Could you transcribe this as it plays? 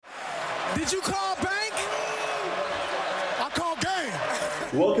Did you call bank? I call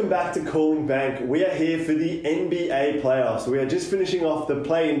game. Welcome back to Calling Bank. We are here for the NBA playoffs. We are just finishing off the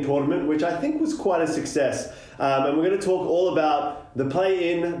play-in tournament, which I think was quite a success. And we're going to talk all about the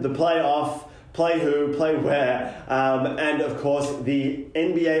play-in, the play-off, play who, play where, and of course the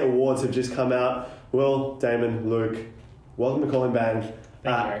NBA awards have just come out. Will, Damon, Luke, welcome to Calling Bank.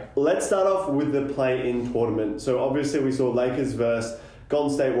 Let's start off with the play-in tournament. So obviously we saw Lakers versus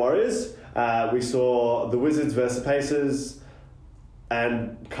Golden State Warriors. We saw the Wizards versus the Pacers.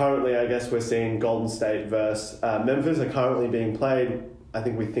 And currently, I guess we're seeing Golden State versus Memphis are currently being played. I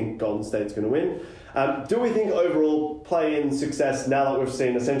think we think Golden State's going to win. Do we think overall play-in success now that we've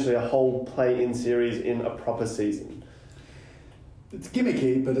seen essentially a whole play-in series in a proper season? It's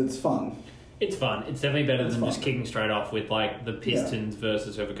gimmicky, but it's fun. It's fun. It's definitely better than just kicking straight off with like the Pistons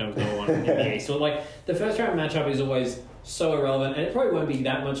versus whoever comes number one in the East. So like the first round matchup is always so irrelevant, and it probably won't be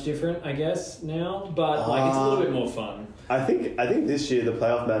that much different, I guess, now. But like it's a little bit more fun. I think this year the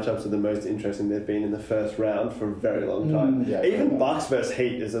playoff matchups are the most interesting they've been in the first round for a very long time. Even Bucks versus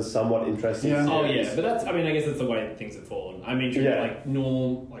Heat is a somewhat interesting series. Oh yeah, but that's, I mean, I guess that's the way that things have fallen. I mean, like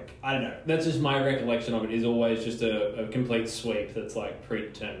normal, like I don't know. That's just my recollection of it. Is always just a complete sweep that's like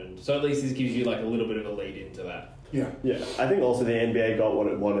predetermined. So at least this gives you like a little bit of a lead into that. Yeah. I think also the NBA got what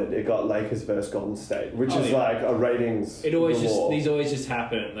it wanted. It got Lakers versus Golden State, which is like a ratings. It always these always just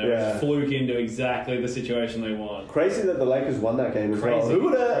happen. They just fluke into exactly the situation they want. Crazy that the Lakers won that game as well. Who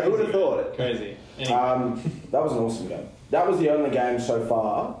would have thought it? Crazy. Anyway. That was an awesome game. That was the only game so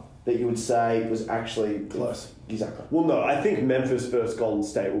far that you would say was actually close. Exactly. Well, no, I think Memphis versus Golden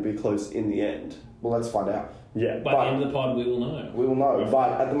State will be close in the end. Well, let's find out. Yeah. By the end of the pod, we will know. We will know.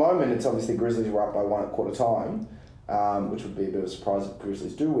 But at the moment, it's obviously Grizzlies were up by 1 at quarter time. Which would be a bit of a surprise if the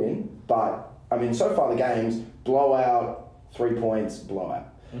Grizzlies do win. But, I mean, so far the games, blowout, 3 points, blowout.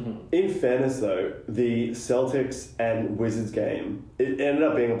 Mm-hmm. In fairness, though, the Celtics and Wizards game, it ended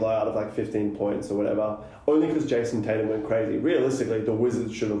up being a blowout of like 15 points or whatever, only because Jason Tatum went crazy. Realistically, the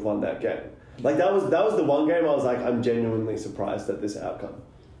Wizards should have won that game. Like, that was the one game I was like, I'm genuinely surprised at this outcome.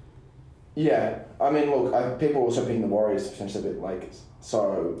 Yeah. I mean, look, people are also picking the Warriors to potentially beat the Lakers.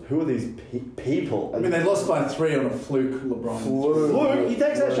 So who are these people? I mean, they lost by 3 on a fluke, LeBron. Fluke? He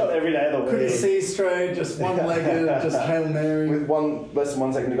takes that shot every day of the week. Couldn't see straight, just one-legged, just Hail Mary. With less than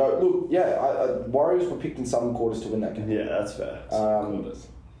 1 second to go. Look, Warriors were picked in some quarters to win that game. Yeah, that's fair.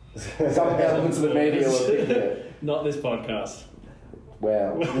 Some elements of the media were picking it. Not this podcast.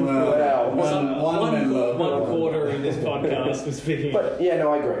 Wow. One quarter of this podcast was picking. But yeah,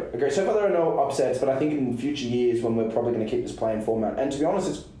 no, I agree. So far there are no upsets, but I think in future years when we're probably going to keep this playing format, and to be honest,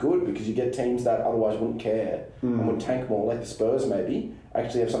 it's good because you get teams that otherwise wouldn't care and would tank more, like the Spurs maybe,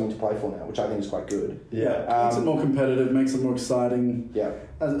 actually have something to play for now, which I think is quite good. Yeah, makes it more competitive, makes it more exciting. Yeah.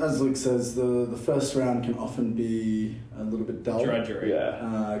 As Luke says, the first round can often be a little bit dull. Drudgery.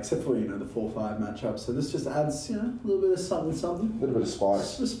 Yeah. Except for, the 4-5 matchup. So this just adds, a little bit of something. A little bit of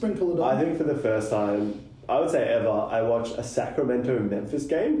spice. Just sprinkle it on. I think for the first time, I would say ever, I watched a Sacramento-Memphis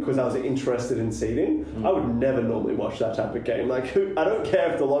game because I was interested in seeding. I would never normally watch that type of game. Like, I don't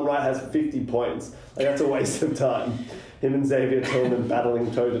care if the Lon Wright has 50 points. Like, that's a waste of time. Him and Xavier Tillman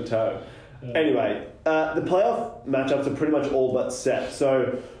battling toe-to-toe. Anyway, the playoff matchups are pretty much all but set.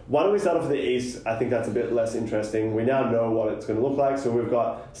 So why don't we start off with the East? I think that's a bit less interesting. We now know what it's going to look like. So we've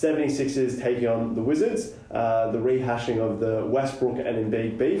got 76ers taking on the Wizards, the rehashing of the Westbrook and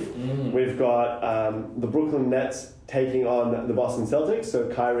Embiid beef. We've got the Brooklyn Nets taking on the Boston Celtics. So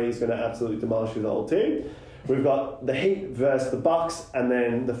Kyrie's going to absolutely demolish his whole team. We've got the Heat versus the Bucks, and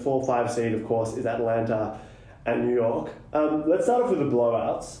then the 4-5 seed, of course, is Atlanta and New York. Let's start off with the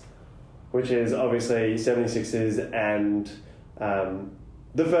blowouts, which is obviously 76ers and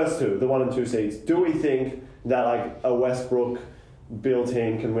the first two, the 1 and 2 seeds. Do we think that like a Westbrook Bill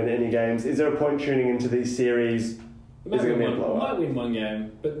team can win any games? Is there a point tuning into these series? Is it going to be a blowout? Might win one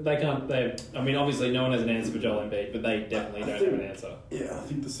game, but they can't. I mean, obviously, no one has an answer for Joel Embiid, but they definitely don't have an answer. Yeah, I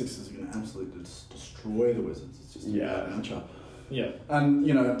think the Sixers are going to absolutely destroy the Wizards. It's just a bad matchup. Yeah. And,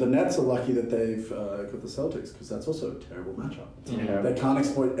 the Nets are lucky that they've got the Celtics because that's also a terrible matchup. Yeah. They can't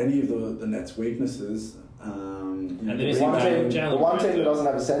exploit any of the Nets' weaknesses. And then the one team that doesn't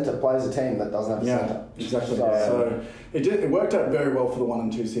have a centre plays a team that doesn't have a centre. Exactly. So it worked out very well for the 1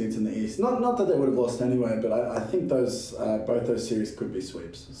 and 2 seeds in the East. Not that they would have lost anyway, but I think both those series could be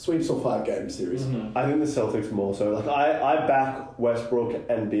sweeps or 5-game series. I think the Celtics more so. Like I back Westbrook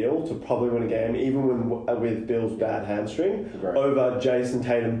and Beal to probably win a game, even with Beal's bad hamstring, over Jason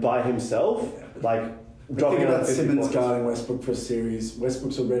Tatum by himself. Think about Simmons guarding Westbrook for a series.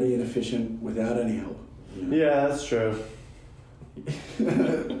 Westbrook's already inefficient without any help. Yeah, that's true. you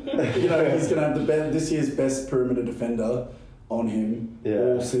know, he's going to have this year's best perimeter defender on him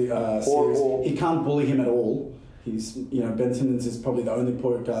all series. He can't bully him at all. He's, you know, Ben Simmons is probably the only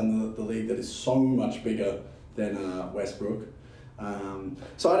point guard in the league that is so much bigger than Westbrook.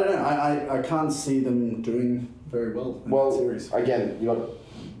 So I don't know. I can't see them doing very well in that series. Again, you've got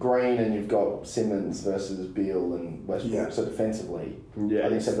Green and you've got Simmons versus Beal and Westbrook. Yeah. So defensively, I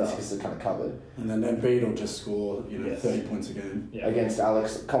think 76ers are kind of covered. And then Embiid will just score, 30 points a game. Yeah. Against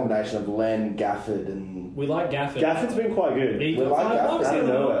Alex, combination of Len, Gafford and... We like Gafford. Gafford's been quite good. We like Gafford. I don't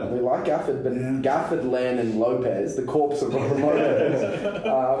know. We like Gafford, but Gafford, Len and Lopez, the corpse of Robert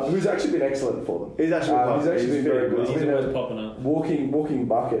Lopez, who's actually been excellent for them. He's actually been very good. He's He's been always popping up. walking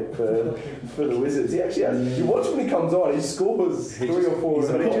bucket for the Wizards. He actually has. You watch when he comes on, he scores 3 or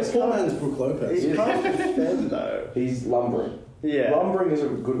 4. Poor man's Brook Lopez. He can't defend though. He's lumbering. Yeah. Lumbering is a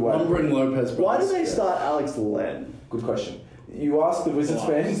good way. Lumbering Lopez. Why do they start Alex Len? Good question. You ask the Wizards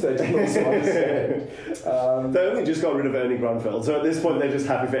fans, they don't also understand. They only just got rid of Ernie Grunfeld, so at this point they're just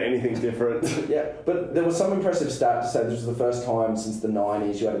happy for anything different. Yeah, but there was some impressive stat to say this was the first time since the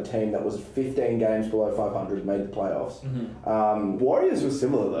 90s you had a team that was 15 games below 500 made the playoffs. Mm-hmm. Warriors were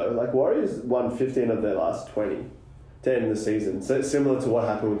similar though. Like Warriors won 15 of their last 20 to end the season. So it's similar to what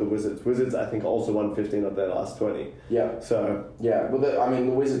happened with the Wizards. Wizards, I think, also won 15 of their last 20. Yeah. So yeah, well,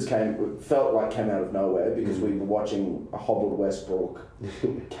 the Wizards felt like came out of nowhere because we were watching a hobbled Westbrook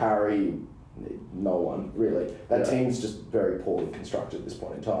carry no one really. That team's just very poorly constructed at this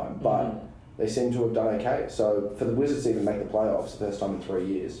point in time, but they seem to have done okay. So for the Wizards to even make the playoffs, the first time in 3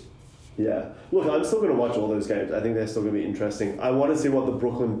 years. yeah, look, I'm still going to watch all those games. I think they're still going to be interesting. I want to see what the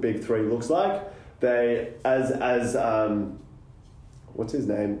Brooklyn Big Three looks like. They as what's his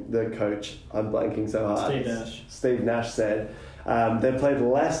name? The coach. I'm blanking so hard. Steve Nash said they played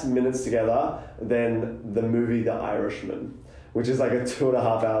less minutes together than the movie The Irishman, which is like a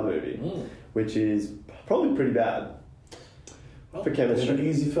 2.5 hour movie, which is probably pretty bad for chemistry. An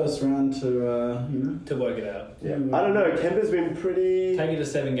easy first round to To work it out. Yeah. I don't know. Kemba's been pretty Take it to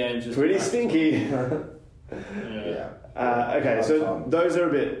 7 games. Just pretty stinky. Yeah. Okay, so those are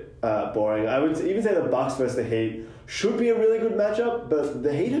a bit boring. I would even say the Bucks versus the Heat should be a really good matchup, but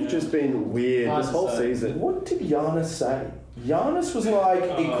the Heat have just been weird Hard this to whole say. season. What did Giannis say? Giannis was like,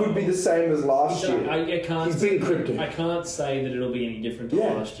 it could be the same as last year. I can't. He's been cryptic. I can't say that it'll be any different to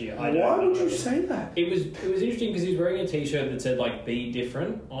last year. I don't Why know. would you say that? It was interesting because he was wearing a T-shirt that said like "Be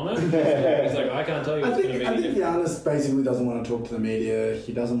different" on it. He's like, I can't tell you I what's going to think be any different. Giannis basically doesn't want to talk to the media.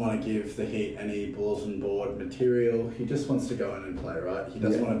 He doesn't want to give the Heat any bulletin board material. He just wants to go in and play, right? He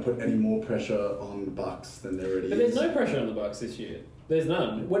doesn't want to put any more pressure on the Bucks than there already But is. there's no pressure on the Bucks this year. There's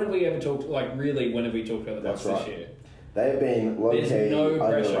none. When have we ever talked? Like really, when have we talked about the Bucks That's this right. year? They've been low-key, There's no under the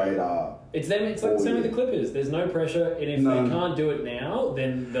pressure. radar. It's them. It's like the same with the Clippers. There's no pressure, and if None. they can't do it now,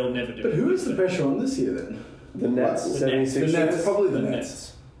 then they'll never do it. But who is the pressure on this year then? The Nets, The Nets. 76ers. The Nets, probably the The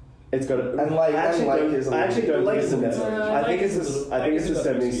Nets. It's got And Lakers. I actually don't think it's the Nets. Lakers. I think it's Lakers I think it's the have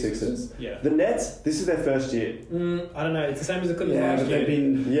got no 76ers. excuses. Yeah. The Nets, this is their first year. I don't know. It's the same as the Clippers Yeah, last but year. they've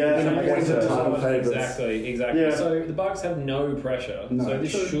been Yeah, they've been I guess appointed so. title favourites. Exactly. Yeah. So the Bucks have no pressure. No. So this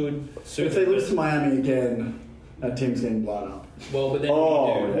should suit If they them. lose to Miami again, that team's getting blown up. Well, but then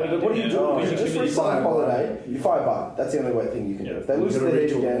What do you do? Oh, You yeah. just resign Holiday. You fire Bud. That's the only way thing you can do. If they lose to You've got the to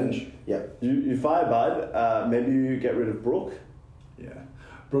Heat reach your again, bench. You fire Bud. Maybe you get rid of Brook. Yeah.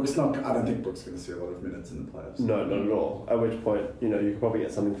 Brooks not. I don't think Brooks going to see a lot of minutes in the playoffs. No, not at all. At which point, you could probably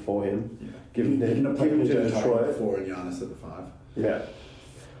get something for him. Yeah. Give him You're going to play give him to PJ Tucker at Detroit. the 4 and Giannis at the 5. Yeah.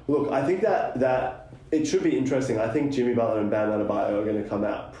 Look, I think that it should be interesting. I think Jimmy Butler and Bam Adebayo are going to come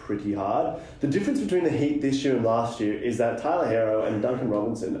out pretty hard. The difference between the Heat this year and last year is that Tyler Hero and Duncan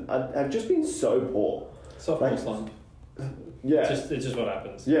Robinson have just been so poor. sophomore slump. Yeah. It's just what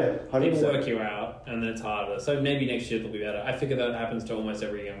happens. Yeah, People 100%. work you out, and then it's harder. So maybe next year they'll be better. I figure that happens to almost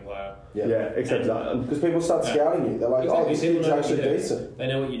every young player. Yeah, except Zion. because people start Yeah. scouting you. They're like, oh, this People kid's know what you actually do. decent. They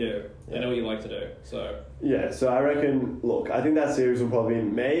know what you do. They know what you like to do. So Yeah, so I reckon, look, I think that series will probably be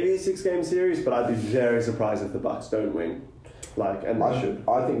maybe a 6-game series, but I'd be very surprised if the Bucks don't win. And they should.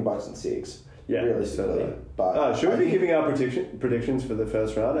 I think Bucks in 6. Yeah, realistically. certainly. But Should I we be think- giving our predictions for the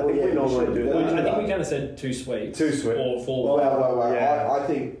first round? I think yeah, we we normally should. do Well, that. I think we kind of said 2 sweeps. 2 sweeps. Or 4. Well, Yeah. I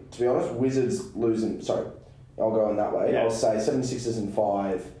think, to be honest, Wizards losing. Sorry, I'll go in that way. Yeah. I'll say 76ers in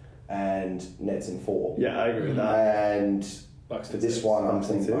 5 and Nets in 4. Yeah, I agree with that. And Bucks for in this 6. one, I'm Bucks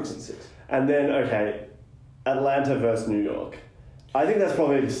in thinking 6. Bucks in 6. And then, okay, Atlanta versus New York. I think that's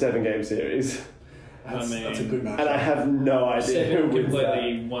probably a 7-game series. That's a good match. And I have no idea 7 who wins that.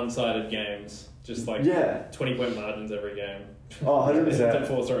 completely one-sided games. Just like Yeah. 20-point margins every game. Oh, 100%.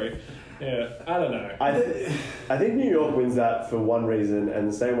 4-3. Yeah, I don't know. I think New York wins that for one reason, and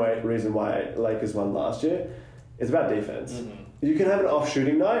the same reason why Lakers won last year. It's about defense. Mm-hmm. You can have an off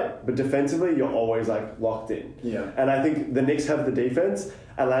shooting night, but defensively you're always like locked in. Yeah. And I think the Knicks have the defense.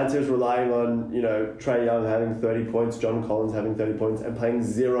 Atlanta is relying on Trae Young having 30 points, John Collins having 30 points, and playing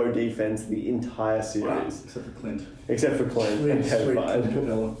zero defense the entire series. Except for Clint. Except for Clint and Sweet Kevin. Clint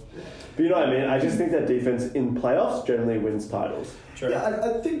Capella. But you know what I mean? I just think that defense in playoffs generally wins titles. True. Yeah,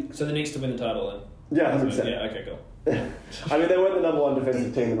 I think... So the Knicks to win the title then? Yeah, 100%. Yeah, okay, cool. I mean, they weren't the number one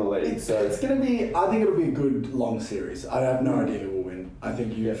defensive team in the league. It's going to be... I think it'll be a good, long series. I have no idea who will win. I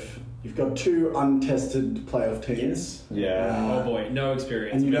think you've got two untested playoff teams. Yeah. Oh boy, no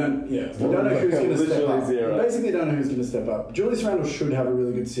experience. And you don't know who's going to step up. Zero. You basically don't know who's going to step up. Julius Randle should have a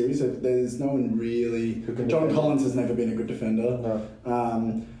really good series. There's no one really... John Collins has never been a good defender.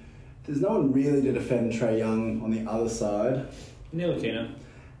 No. There's no one really to defend Trae Young on the other side. Ntilikina.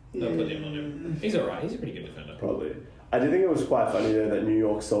 They'll put him on him. He's alright. He's a pretty good defender. Probably. I did think it was quite funny though that New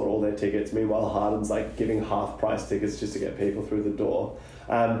York sold all their tickets. Meanwhile, Harden's like giving half price tickets just to get people through the door.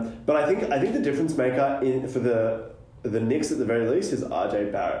 But I think the difference maker for the Knicks at the very least is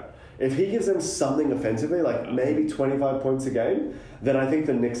RJ Barrett. If he gives them something offensively, like maybe 25 points a game, then I think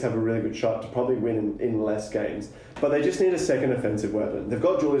the Knicks have a really good shot to probably win in less games. But they just need a second offensive weapon. They've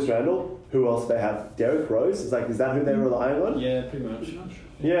got Julius Randle. Who else they have? Derrick Rose. Is that who they're relying on? Yeah, pretty much.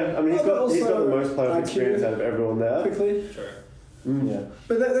 Yeah, I mean he's got the most playoff experience out of everyone there. Quickly. Sure. Yeah.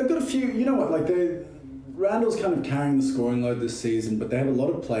 But they've got a few... You know what? Like Randall's kind of carrying the scoring load this season, but they have a lot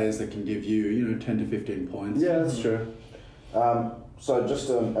of players that can give you 10 to 15 points. Yeah, that's true. So just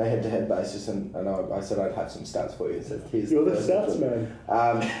on a head-to-head basis, and I know I said I'd have some stats for you. So here's You're the stats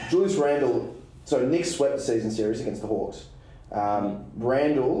man. Julius Randle. So Knicks swept the season series against the Hawks.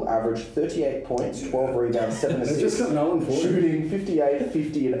 Randle averaged 38 points, 12 rebounds, 7 assists. They've just got no one for shooting 58,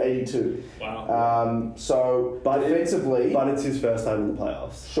 50, and 82. Wow. Defensively, but it's his first time in the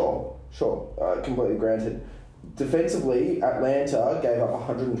playoffs. Sure, completely granted. Defensively, Atlanta gave up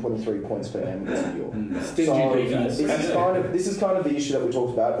 123 points per game against New York. Stingy defense. This is kind of the issue that we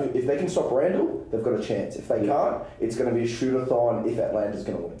talked about. If they can stop Randle, they've got a chance. If they can't, it's going to be a shootathon if Atlanta's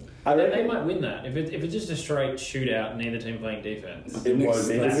going to win. They might win that. If it's just a straight shootout, neither team playing defense. It won't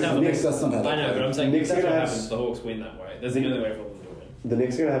be. That's not how I know, but I'm saying Knicks that's what have- happens. The Hawks win that way. There's the only way for them to win. The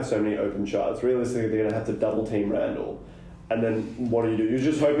Knicks are going to have so many open shots. Realistically, they're going to have to double team Randall. And then what do? You're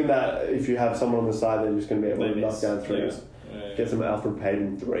just hoping that if you have someone on the side, they're just going to be able to knock down threes. Yeah. Get some Alfred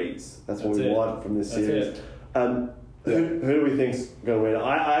Payton threes. That's what we it. want from this That's series. it. Who do we think's going to win?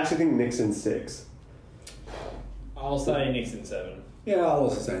 I actually think Knicks in 6. I'll say Knicks in 7. Yeah, I'll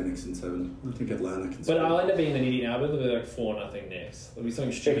also say Knicks in 7. I think Atlanta can But score. I'll end up being an idiot now. But it'll be like 4-0 Knicks. It'll be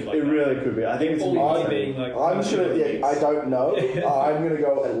something stupid like It that. really could be. I think it's All going to be being like. I don't know. I'm going to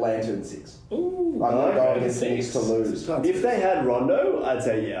go Atlanta in 6. Ooh. I'm going to go Okay. against the Knicks to lose. If they had Rondo, I'd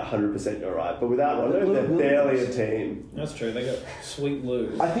say 100% you're right. But without Rondo, they're barely a team. That's true. They got sweet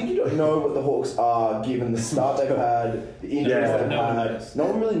Lou. I think you don't know what the Hawks are given the start they've had, the injuries Yeah, they've no one had. knows. No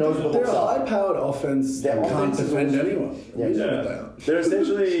one really knows what the They're a Hawks are. high-powered offense Their that can't offense is defend also- anyone. Yeah. We know Yeah. what they are. They're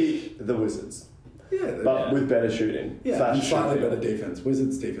essentially the Wizards, Yeah, but with better shooting. and Slash slightly shooting better defense.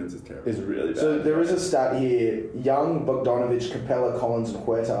 Wizards' defense is terrible. is really bad. So there is a stat here. Young, Bogdanovich, Capella, Collins, and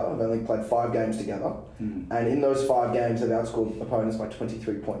Huerta have only played 5 games together. And in those 5 games, they've outscored opponents by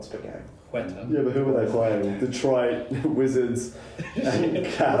 23 points per game. Huerta. Yeah, but who were they playing? Detroit, Wizards, and But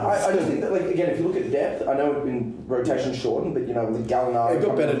Cavs. I just think that, again, if you look at depth, I know it's been rotation shortened, but, with Gallinari... They've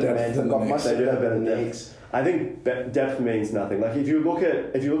got better coming depth in, than they've got the much Knicks. They do have better better than the depth. Knicks. I think depth means nothing. Like if you look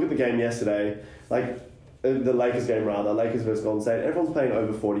at the game yesterday, the Lakers game rather, Lakers versus Golden State, everyone's playing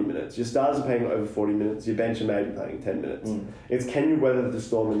over 40 minutes. Your starters are playing over 40 minutes. Your bench are maybe playing 10 minutes. It's can you weather the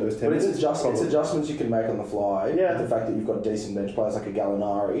storm in those 10 But minutes? it's adjustments you can make on the fly. Yeah. The fact that you've got decent bench players like a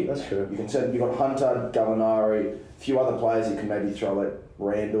Gallinari. That's true. You've got Hunter, Gallinari, a few other players you can maybe throw at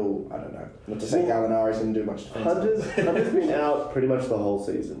Randall. I don't know. Not to say Gallinari's going to do much defense. Hunter's been out pretty much the whole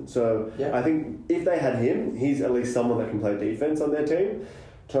season. So Yeah. I think if they had him, he's at least someone that can play defense on their team.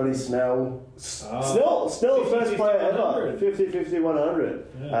 Tony Snell. Snell, the first 50, player 50, ever. 100. 50, 100.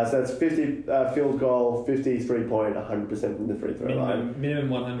 Yeah. So that's 50 field goal, 53 point, 100% from the free throw line. Minimum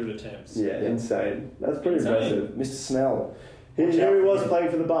 100 attempts. Yeah, insane. That's pretty Insane. impressive. Mr. Snell. Here he was playing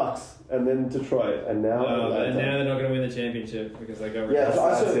for the Bucks, and then Detroit, and now. And now they're not going to win the championship because they got rid Yeah, of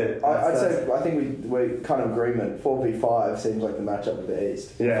so I think we're kind of agreement. 4v5 seems like the matchup of the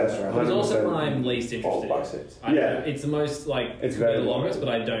East. in the Yeah. first round. But it's also 100%. my least All interested. Bucks hits. I Yeah. know, it's the most It's it's very the long. longest, but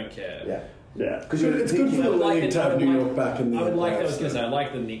I don't care. Yeah. Yeah. Because It's good for the league to have New York back in the I would like. I playoffs, was going to though. say I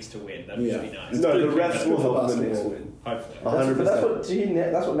like the Knicks to win. That would Yeah. just be nice. No, the good refs for will help the basketball. Knicks win. Hopefully.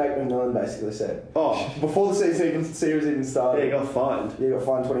 100%. That's what Nate McMillan basically said. Oh, Before the series even started. yeah, he got fined. Yeah, he got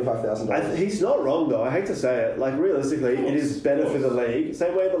fined $25,000. He's not wrong though. I hate to say it. Like realistically, it is better for the league.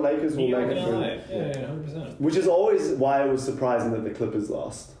 Same way the Lakers will make it through. Yeah, 100%. Which is always why it was surprising that the Clippers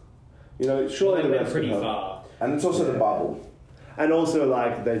lost. You know, surely They the went refs pretty would help. far. And it's also the bubble. And also,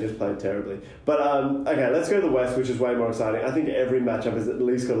 like, they just played terribly. But, okay, let's go to the West, which is way more exciting. I think every matchup has at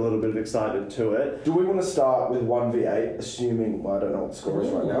least got a little bit of excitement to it. Do we want to start with 1v8, assuming, well, I don't know what the score is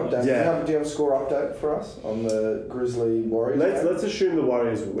right now. Dan, Yeah. do you have a score update for us on the Grizzly Warriors? Let's assume the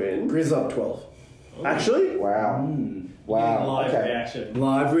Warriors win. Grizz up 12. Actually? Wow. Wow. Live Okay. reaction.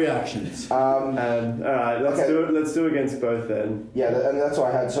 Live reactions. All right, let's do it. Let's do against both then. Yeah, and that's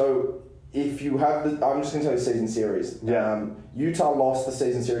what I had. So if you have the, I'm just going to tell you the season series. Yeah. Utah lost the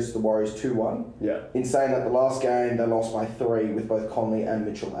season series to the Warriors 2-1. Yeah. In saying that, the last game they lost by 3 with both Conley and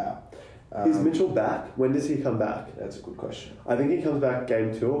Mitchell out. Is Mitchell back? When does he come back? That's a good question. I think he comes back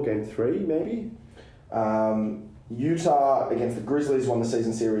game 2 or game 3, maybe. Utah against the Grizzlies won the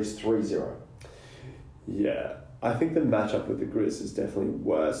season series 3-0. Yeah, I think the matchup with the Grizz is definitely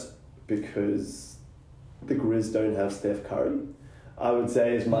worse because the Grizz don't have Steph Curry. I would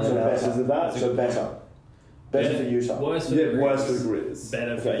say is my analysis of that. So better. Better for Utah. Worse for Worse for the Grizz.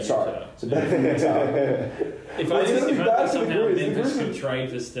 Better for Okay, Utah. sorry. So better for Utah. If It's gonna be bad for the somehow Grizz. The Memphis Grizz could is- trade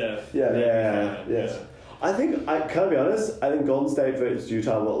for Steph. Yeah. Yeah. Yes. I think, can I be honest? I think Golden State versus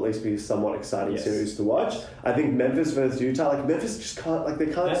Utah will at least be a somewhat exciting Yes. series to watch. I think Memphis versus Utah, like Memphis just can't, like they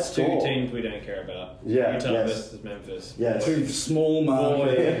can't That's score. two teams we don't care about. Yeah, Utah yes. versus Memphis. Yes. Two small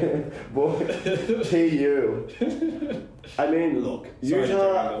market. Boy. Boy, TU. I mean, look, Sorry,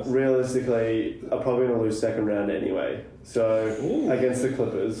 Utah Eagles. realistically are probably going to lose second round anyway. So against the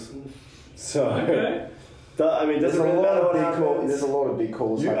Clippers. So Okay. I mean, There's doesn't a really lot matter of what big calls. happens. There's a lot of big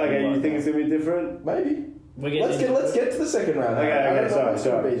calls. happening Okay, right you think now. it's going to be different? Maybe. We get Let's get to the second round. Okay, I don't know sorry, what's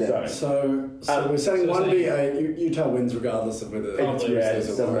gonna be there. sorry. So we're saying so 1v8. Utah wins regardless of whether it's Probably,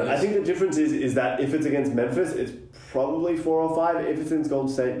 Grizzlies or Warriors. I think the difference is that if it's against Memphis, it's probably 4 or 5. If it's against Golden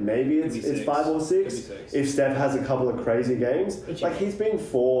State, maybe it's Could be 6. 5 or 6. Could be 6. If Steph has a couple of crazy games, But like he's been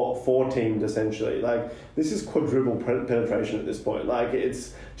four teamed essentially. Like this is quadruple penetration at this point. Like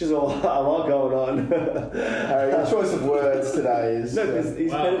it's just a lot going on. Harry, your choice of words today is. No, because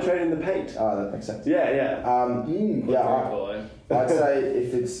he's Wow. penetrating the paint. Oh, that makes sense. Yeah, yeah. Yeah, I'd say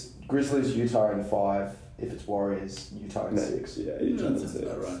if it's Grizzlies, Utah in 5. If it's Warriors, Utah in 6. Yeah, Utah in That's 6.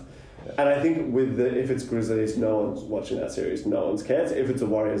 about right. And I think if it's Grizzlies, no one's watching that series. No one's cares. If it's the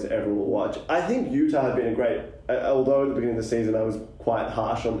Warriors, everyone will watch. I think Utah have been a great. Although at the beginning of the season I was quite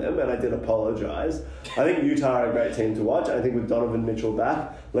harsh on them, and I did apologise. I think Utah are a great team to watch. I think with Donovan Mitchell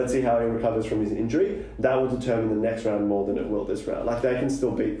back, let's see how he recovers from his injury. That will determine the next round more than it will this round. Like they can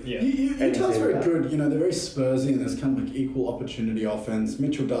still beat. Yeah. Utah's very that. good. You know, they're very Spursy and there's kind of like equal opportunity offense.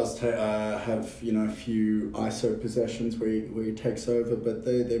 Mitchell does have a few ISO possessions where he takes over, but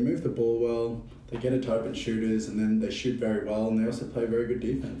they move the ball well. They get it to open shooters, and then they shoot very well, and they also play very good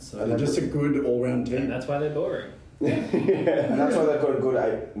defense. So they're just a good all-round team. And that's why they're boring. And that's why they've got a good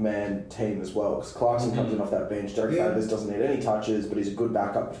 8-man team as well. Because Clarkson comes in off that bench. Derek Favors doesn't need any touches, but he's a good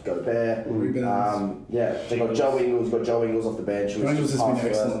backup to Gobert. Rebounds. They got Joe Ingles off the bench. Who Joe was Ingles just has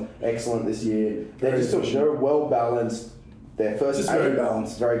been pass first. Excellent this year. Very efficient. They're well balanced. Their first Just 8, very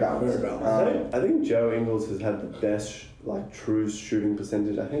balanced. Very balanced. Very balanced. I think Joe Ingles has had the best true shooting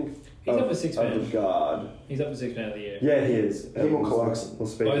percentage. I think He's up for 6 of man. the guard. He's up for 6 man of the year. Yeah, he is. Him or Clarkson. We'll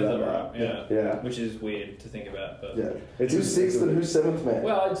speak Both to of that. them are up, later. yeah. Yeah. Which is weird to think about. But Yeah. It's Who's 6th and who's 7th man?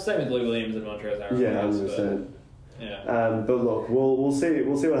 Well, it's the same with Lou Williams and Montrezl Harrell. Yeah, I guess, 100%. but, yeah. But look, we'll see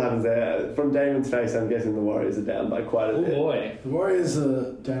what happens there. From Damon's face, I'm guessing the Warriors are down by quite a Oh bit. boy, The Warriors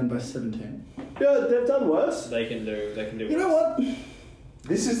are down by 17. Yeah, they've done worse. they can do. You know what?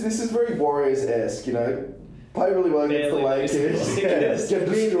 This is very Warriors-esque, you know. Play really well against the Barely Lakers. lose to the Lakers. Get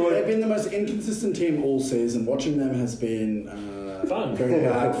destroyed. They've been the most inconsistent team all season. Watching them has been Fun. very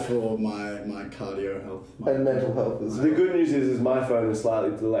bad for my cardio health. And mental health as well. The good news is my phone is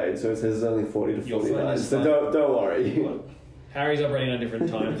slightly delayed, so it says it's only 40 to Your phone 49. is So slightly- don't worry. Harry's operating on a different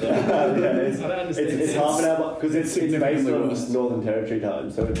time zone. Yeah, I don't understand. it's half an hour because it's based significantly on worse. Northern Territory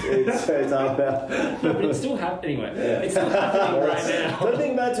time, so it's half an hour. But it's still happening. Anyway, Yeah. it's still happening right now. Don't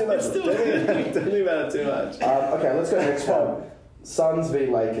think about it too much. It's still Don't think about it too much. Okay, let's go next one. Suns v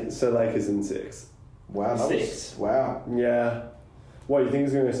Lakers. So Lakers in 6. Wow, that 6. Wow. Yeah. What, you think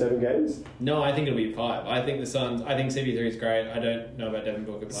it's going to go 7 games? No, I think it'll be 5. I think the Suns. I think CP3 is great. I don't know about Devin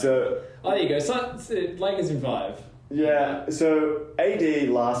Booker playing. So oh, there you go. Suns, Lakers in 5. Yeah, so AD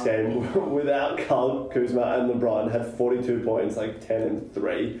last game without Kyle Kuzma and LeBron had 42 points, like 10 and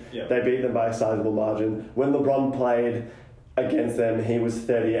 3. Yeah. They beat them by a sizable margin. When LeBron played against them, he was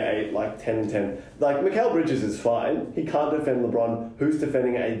 38, like 10 and 10. Like, Mikal Bridges is fine. He can't defend LeBron. Who's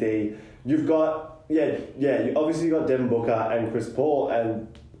defending AD? You've got, obviously you've got Devin Booker and Chris Paul, and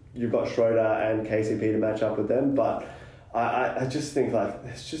you've got Schroeder and KCP to match up with them, but I just think, like,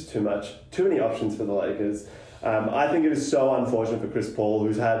 there's just too many options for the Lakers. I think it is so unfortunate for Chris Paul,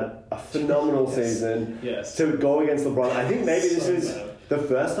 who's had a phenomenal season, to go against LeBron. I think maybe this is the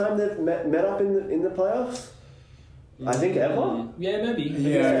first time they've met up in the playoffs. I think ever. Yeah, maybe.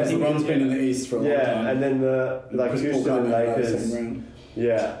 Yeah, LeBron's been in the East for a long time. Yeah, and then the Houston and Lakers.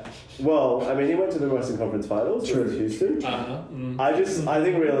 Yeah. Well, I mean, he went to the Western Conference Finals with Houston. I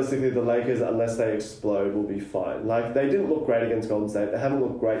think realistically the Lakers, unless they explode, will be fine. Like, they didn't look great against Golden State. They haven't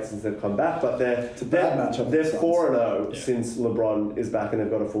looked great since they've come back, but they're 4-0 since LeBron is back and they've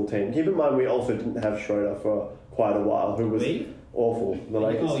got a full team. Keep in mind, we also didn't have Schroeder for quite a while, who was awful. The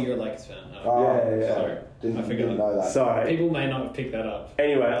Lakers. Oh, you're a Lakers fan. Yeah. Sorry. I didn't know that. Sorry. People may not have picked that up.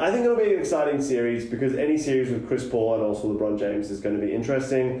 Anyway, I think it'll be an exciting series because any series with Chris Paul and also LeBron James is going to be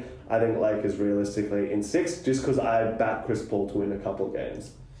interesting. I think Lakers realistically in 6, just because I back Chris Paul to win a couple of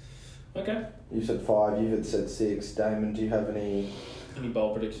games. Okay. You said 5. You had said 6. Damon, do you have any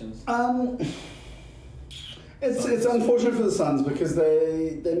bold predictions? It's unfortunate for the Suns because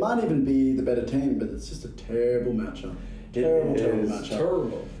they might even be the better team, but it's just a terrible matchup. Terrible matchup.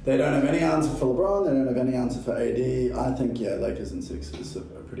 Terrible. They don't have any answer for LeBron. They don't have any answer for AD. I think Lakers in 6 is a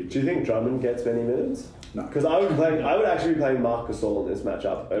pretty good. Do you think Drummond gets many minutes? No, because I would actually be playing Marc Gasol in this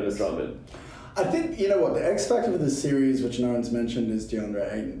matchup over Drummond. I think, you know what, the X factor for this series, which no one's mentioned, is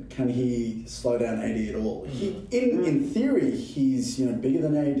DeAndre Ayton. Can he slow down AD at all? In theory, he's bigger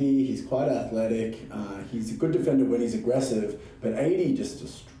than AD. He's quite athletic. He's a good defender when he's aggressive. But AD just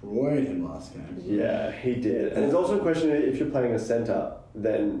destroyed him last game. Yeah, he did. And it's also a question if you're playing a centre,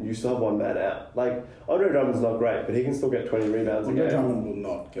 then you still have one man out. Like, Andre Drummond's not great, but he can still get 20 rebounds a game. Andre Drummond will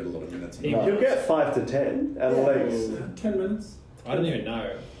not get a lot of minutes. He'll get 5 to 10 at least. 10 minutes. I don't even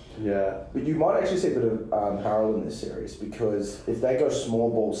know. Yeah. But you might actually see a bit of Harrell in this series because if they go small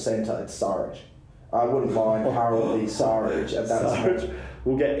ball centre, it's Saric. I wouldn't mind Harrell v Saric at that stage.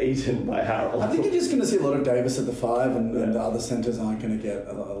 Will get eaten by Harrell. I think you're just going to see a lot of Davis at the 5 and the other centres aren't going to get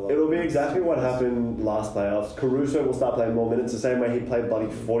a lot. It'll be exactly what happened last playoffs. Caruso will start playing more minutes the same way he played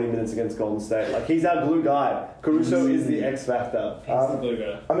bloody 40 minutes against Golden State. Like, he's our glue guy. Caruso is the X factor. He's the glue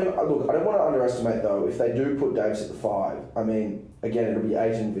guy. I mean, look, I don't want to underestimate though, if they do put Davis at the 5, I mean, again, it'll be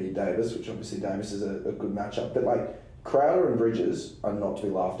Ayton v Davis, which obviously Davis is a good matchup, but like, Crowder and Bridges are not to be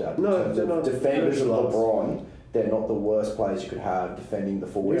laughed at. No, in terms they're of not. Defenders of LeBron, they're not the worst players you could have defending the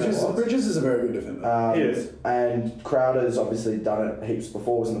forward. Bridges is a very good defender. He is. And Crowder's obviously done it heaps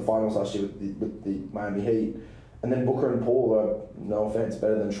before. Was in the finals last year with the Miami Heat. And then Booker and Paul are, no offense,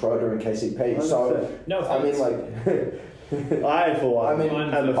 better than Schroeder and KCP. So, no offense. I mean, like... I, for one,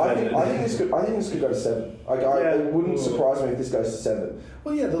 I think this could go to 7. Like, it wouldn't surprise me if this goes to 7.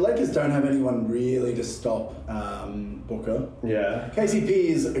 Well, yeah, the Lakers don't have anyone really to stop Booker. Yeah. KCP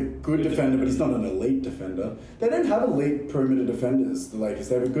is a good defender, but he's not an elite defender. They don't have elite perimeter defenders, the Lakers.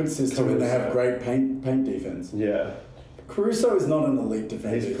 They have a good system and they have great paint defense. Yeah. Caruso is not an elite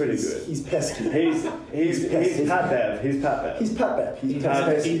defender. He's pretty good. He's pesky. He's Pat Bev. He's Pat Bev. He's Pat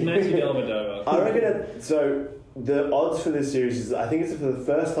Bev. He's Matthew Dellavedova. I reckon so the odds for this series is, I think it's for the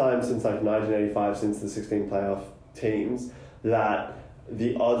first time since like 1985, since the 16 playoff teams, that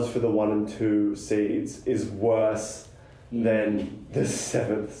the odds for the 1 and 2 seeds is worse than the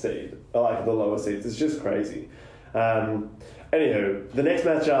 7th seed, like the lower seeds. It's just crazy. Anywho, the next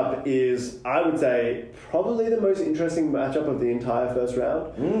matchup is, I would say, probably the most interesting matchup of the entire first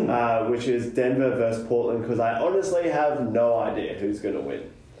round, which is Denver versus Portland, because I honestly have no idea who's going to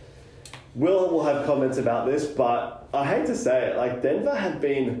win. Will have comments about this, but I hate to say it, like, Denver have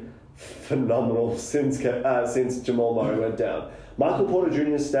been phenomenal since Jamal Murray went down. Michael Porter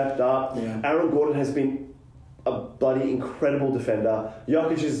Jr. stepped up. Yeah. Aaron Gordon has been a bloody incredible defender.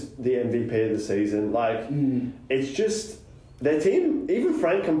 Jokic is the MVP of the season. Like, it's just... Their team, even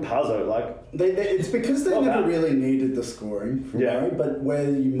Frank Campazzo, like... It's because they never really needed the scoring from Murray, but where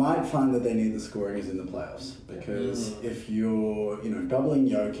you might find that they need the scoring is in the playoffs. Because if you're, doubling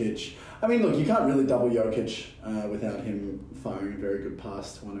Jokic... I mean, look, you can't really double Jokic without him firing a very good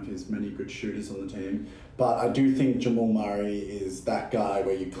pass to one of his many good shooters on the team. But I do think Jamal Murray is that guy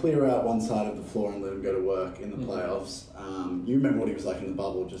where you clear out one side of the floor and let him go to work in the playoffs. You remember what he was like in the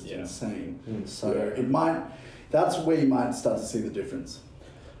bubble, just insane. So it might... That's where you might start to see the difference.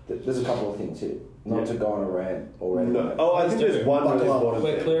 There's a couple of things here. Not to go on a rant already. No. Oh, I think there's one really important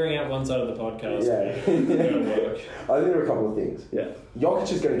We're thing. clearing out one side of the podcast. Yeah. It's gonna work. I think there are a couple of things. Yeah.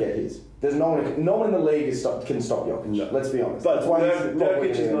 Jokic is going to get his. There's no one in the league can stop Jokic. No. Let's be honest. But That's why Nurkic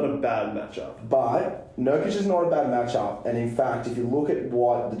is not a bad matchup. But Nurkic is not a bad matchup, and in fact, if you look at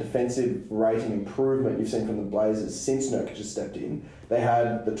what the defensive rating improvement you've seen from the Blazers since Nurkic has stepped in, they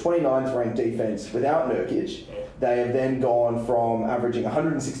had the 29th ranked defense without Nurkic. They have then gone from averaging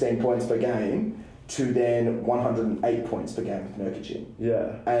 116 points per game to then 108 points per game with Nurkic in.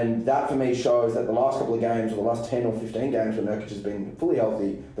 Yeah. And that for me shows that the last couple of games, or the last 10 or 15 games where Nurkic has been fully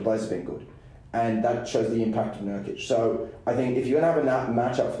healthy, the Blazers have been good. And that shows the impact of Nurkic. So I think if you're going to have a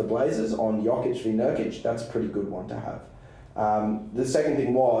matchup for the Blazers on Jokic v Nurkic, that's a pretty good one to have. The second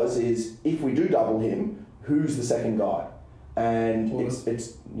thing is if we do double him, who's the second guy? And it's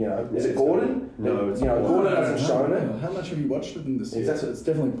is it Gordon? No, it's Gordon hasn't shown it. How much have you watched of him this year? Exactly. It's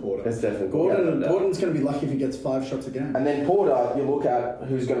definitely Porter. It's definitely Gordon's going to be lucky if he gets 5 shots a game. And then Porter, you look at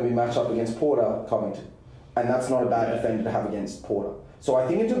who's going to be matched up against Porter, Covington. And that's not a bad defender to have against Porter. So I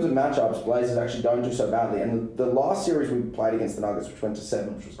think in terms of matchups, Blazers actually don't do so badly. And the last series we played against the Nuggets, which went to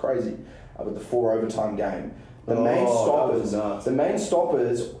 7, which was crazy, with the 4 overtime game. The main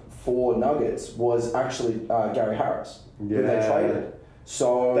stoppers for Nuggets was actually Gary Harris, who they traded.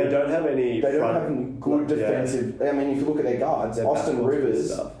 So they don't have any. They don't have good defensive. I mean, if you look at their guards, Austin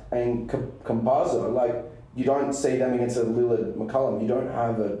Rivers and Campazzo, like you don't see them against a Lillard McCollum. You don't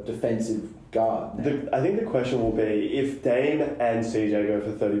have a defensive guard. I think the question will be if Dame and CJ go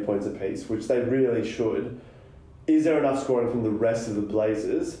for 30 points apiece, which they really should. Is there enough scoring from the rest of the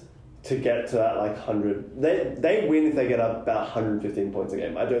Blazers to get to that 100? They win if they get up about 115 points a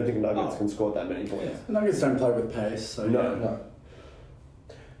game. I don't think Nuggets can score that many points. The Nuggets don't play with pace, so no.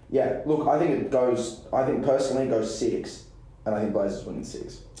 Yeah, look, I think personally it goes 6, and I think Blazers win in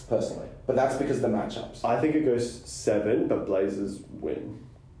 6, personally. But that's because of the matchups. I think it goes 7, but Blazers win.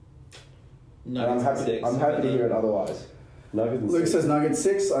 I'm happy to hear it otherwise. Nuggets and Luke 6. says Nuggets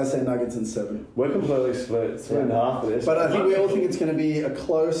 6, I say Nuggets in 7. We're completely split. It's in half of this. But I think we all think it's going to be a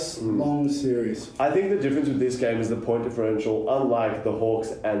close, long series. I think the difference with this game is the point differential. Unlike the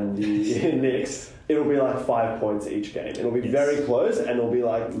Hawks and the Knicks, it'll be 5 points each game. It'll be very close, and it'll be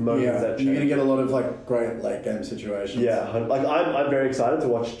moments that change. You're going to get a lot of great late game situations. Yeah, I'm very excited to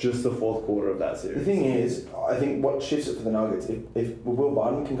watch just the fourth quarter of that series. The thing is, I think what shifts it for the Nuggets, if Will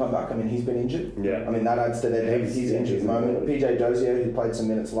Barton can come back, I mean, he's been injured. Yeah. I mean, that adds to their depth. He's injured at the moment. PJ Dozier, who played some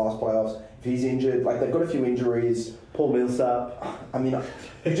minutes last playoffs, if he's injured, they've got a few injuries. Paul Millsap. I mean,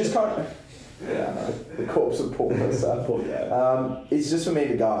 you just can't... Yeah, no, the corpse of Paul Millsap. It's just for me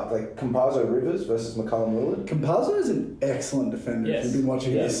the guard, Campazzo Rivers versus McCollum Lillard. Campazzo is an excellent defender. Yes. If you've been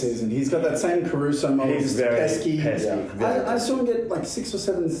watching this season, he's got that same Caruso mode. He's very pesky. Yeah. I saw him get 6 or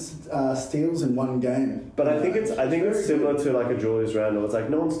 7 steals in one game. But I think it's similar to a Julius Randle. It's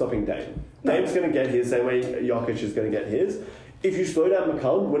no one's stopping Dame. Dame's going to get his same way Jokic is going to get his. If you slow down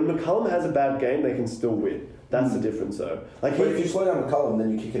McCollum, when McCollum has a bad game, they can still win. That's the difference, though. But if you slow down McCollum,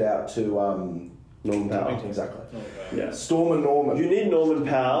 then you kick it out to Norman Powell. Exactly. Yeah. Storm and Norman. You need Norman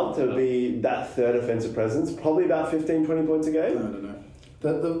Powell to be that third offensive presence, probably about 15, 20 points a game. I don't know.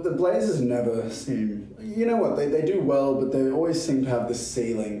 The Blazers never seem... You know what? They do well, but they always seem to have this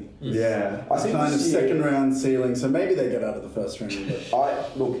ceiling. Yeah. I think kind of second round ceiling, so maybe they get out of the first round.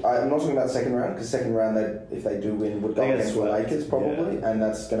 I'm not talking about second round, because second round, if they do win, would go against the Lakers probably, and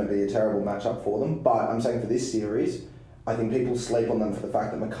that's going to be a terrible matchup for them. But I'm saying for this series, I think people sleep on them for the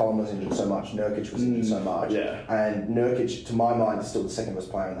fact that McCollum was injured so much, Nurkic was injured so much, and Nurkic, to my mind, is still the second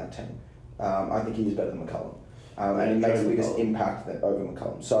best player on that team. I think he is better than McCollum. And he makes the biggest impact over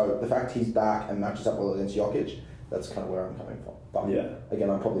McCollum. So the fact he's back and matches up well against Jokic, that's kind of where I'm coming from. But again,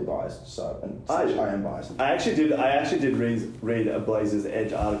 I'm probably biased. I am biased. I actually did read a Blazers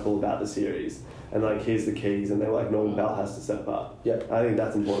Edge article about the series, and here's the keys, and they're Norman Powell has to step up. Yeah, I think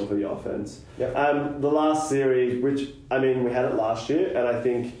that's important for the offense. Yeah. The last series, which we had it last year, and I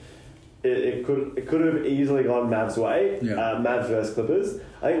think it could have easily gone Mavs' way. Yeah. Mavs versus Clippers.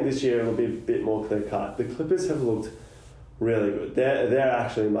 I think this year it'll be a bit more clear cut. The Clippers have looked really good. They're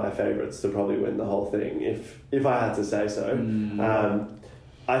actually my favourites to probably win the whole thing, if I had to say so.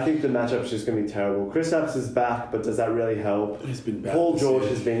 I think the matchup's just going to be terrible. Kristaps is back, but does that really help? He's been bad. Paul George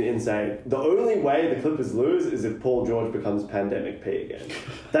has been insane. The only way the Clippers lose is if Paul George becomes pandemic P again.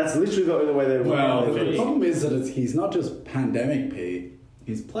 That's literally the only way they win. Well, the problem is that he's not just pandemic P.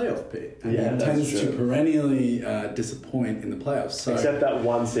 his playoff Pete. And Yeah, he that's tends true. to perennially disappoint in the playoffs. So, Except that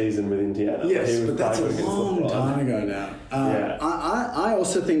one season with Indiana. yes, he was but that's a quite good against long LeBron. time ago now. Yeah.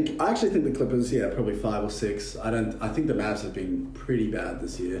 I actually think the Clippers, probably 5 or 6. I think the Mavs have been pretty bad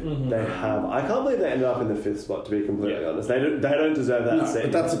this year. They have. I can't believe they ended up in the 5th spot, to be completely honest. They don't deserve that No, seed.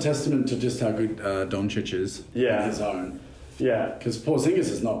 but that's a testament to just how good Doncic is Yeah. on his own. Yeah. Because Porzingis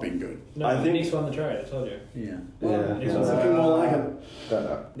has not been good. No, I think- Knicks won the trade. I told you. Yeah. Yeah. Knicks Yeah. won the Looking trade. more like it. Don't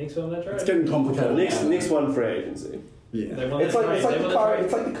know. Knicks won that trade. It's getting complicated. Knicks won free agency. Yeah. They won It's that like trade. it's like They the won that Curry trade.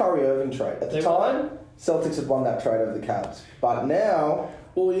 it's like the Curry Irving trade. At the They won time, Celtics had won that trade over the Cavs, but now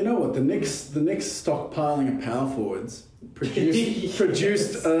Well, you know what? The Knicks stockpiling of power forwards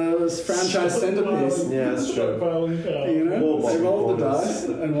produced a franchise centerpiece. Yeah, that's true. You know, More they Bobby rolled the Portis. dice,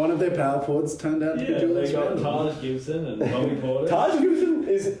 and one of their power forwards turned out to be Yeah, Julius they got Randle. Taj Gibson and Bobby Portis. Taj Gibson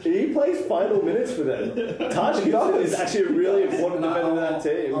he plays final minutes for them. Taj Gibson is actually a really important defender in that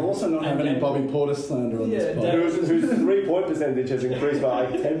team. I'll also not have And any then- Bobby Portis slander on Yeah, this Dan- podcast. Whose 3-point percentage has increased by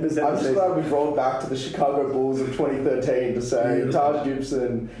like 10%. I'm just glad we've rolled back to the Chicago Bulls of 2013 to say Taj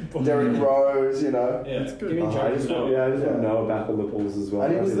Gibson, Derrick Rose, you know. Yeah, That's good. Give me I Joe just Noah. want Noah back on the Bulls as well.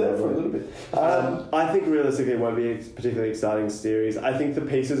 And he was That'd there be for a lovely. little bit. I think realistically it won't be a particularly exciting series. I think the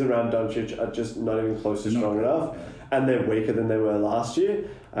pieces around Doncic are just not even close to strong enough, and they're weaker than they were last year.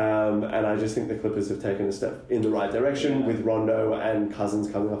 And I just think the Clippers have taken a step in the right direction with Rondo and Cousins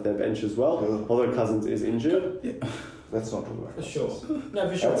coming off their bench as well. Yeah. Although Cousins is injured. Let's not talk about For it. sure. No,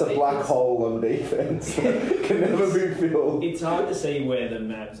 for sure. That's a black hole on defense. Can never be filled. It's hard to see where the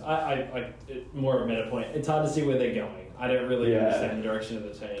Mavs. More of a meta point. It's hard to see where they're going. I don't really Yeah. understand the direction of the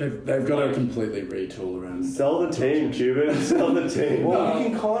team. They've got to Like, completely retool around. Sell the team, Cuban. Sell the team. Well, you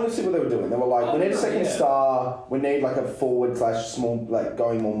can kind of see what they were doing. They were like, we need a second yeah. star. We need like a forward / small, like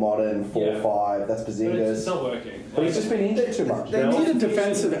going more modern, 4-5. That's But it's Porzingis. not working. But he's just been injured too much. They need a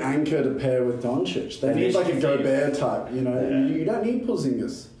defensive anchor to pair with Doncic. They need like a Gobert type. You know, Yeah. you don't need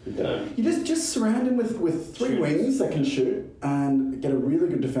Porzingis. No. You just surround him with 3 Shooters. wings that can shoot and get a really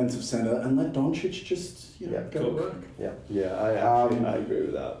good defensive center and let Doncic just Yeah. go to Cool. work. Yeah, I agree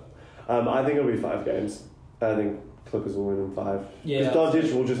with that. I think it'll be 5 games. I think Clippers will win in 5. Yeah. Because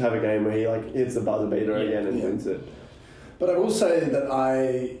Doncic will just have a game where he hits the buzzer beater Yeah. again and Yeah. wins it. But I will say that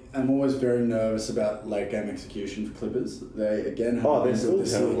I am always very nervous about late game execution for Clippers. They again have Oh, they're been still good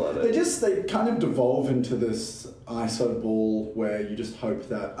this terrible year. at it. They kind of devolve into this ISO ball where you just hope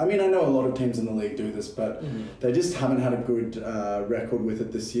that. I mean, I know a lot of teams in the league do this, but they just haven't had a good record with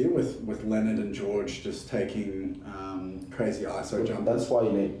it this year. With Leonard and George just taking crazy ISO jumpers. That's why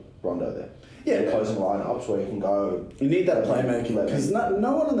you need Rondo there. Yeah. Closing lineups where you can go. You need that playmaking Let because me-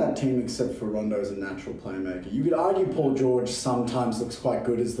 no one on that team except for Rondo is a natural playmaker. You could argue Paul George sometimes looks quite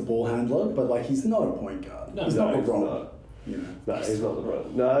good as the ball handler, but like he's not a point guard. No, he's no, not he's LeBron. not. You know. No, he's not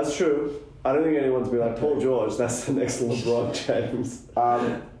LeBron. No, that's true. I don't think anyone's been like Paul George. That's the next LeBron James.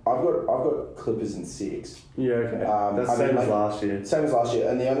 I've got Clippers in 6. Yeah, okay. That's the I mean, same as like- last year. Same as last year,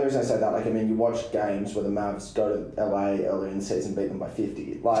 and the only reason I say that, like, I mean, you watch games where the Mavs go to LA early in the season, beat them by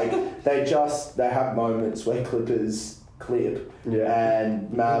 50. Like, they have moments where Clippers clip, Yeah.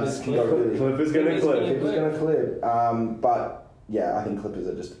 and Mavs can go really. Clippers gonna Clippers clip. gonna- Clippers going to clip, but yeah, I think Clippers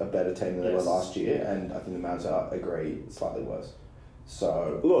are just a better team than they were Yes. last year, and I think the Mavs are slightly worse.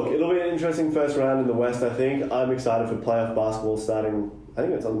 So Look, it'll be an interesting first round in the West, I think. I'm excited for playoff basketball starting, I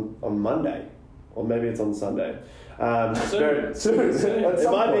think it's on Monday. Or maybe it's on Sunday. Soon. Soon. At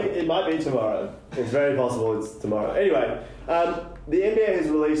some point. It might be tomorrow. It's very possible it's tomorrow. Anyway, the NBA has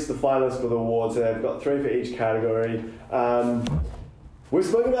released the finalists for the awards. So they've got 3 for each category. We've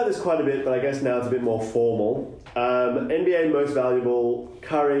spoken about this quite a bit, but I guess now it's a bit more formal. NBA Most Valuable,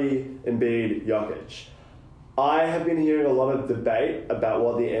 Curry, Embiid, Jokic. I have been hearing a lot of debate about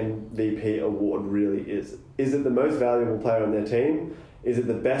what the MVP award really is. Is it the most valuable player on their team? Is it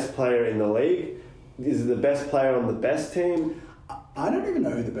the best player in the league? Is it the best player on the best team? I don't even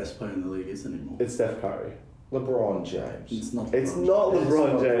know who the best player in the league is anymore. It's Steph Curry. LeBron James. It's not. It's LeBron not James.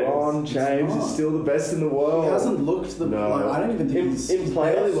 LeBron James. LeBron James not. is still the best in the world. He hasn't looked the. No. Like, I don't even think In he's playoffs-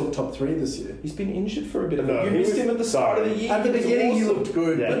 barely looked top 3 this year. He's been injured for a bit of No, it. You he missed was- him at the start of the year. At the He was beginning, he awesome. looked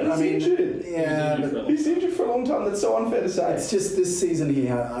good, Yeah, but he's I mean, injured. yeah, He's but He's injured for a long time. That's so unfair to say. it's just this season he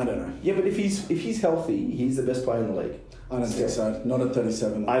had. I don't know. Yeah, but if he's healthy, he's the best player in the league. I don't think so. Not at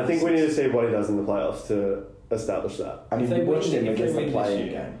 37. I think we need to see what he does in the playoffs to establish that. I mean, If they we watched win- him if they against the win this playing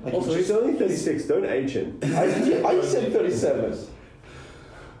year. game. Like, Also, he's only 36. Don't age him. I said 37.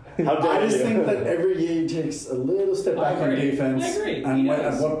 How dare I just you? think that every year he takes a little step I back on agree. defense. I agree. And He when,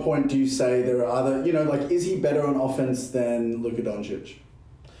 does. at what point do you say there are other, like, is he better on offense than Luka Doncic?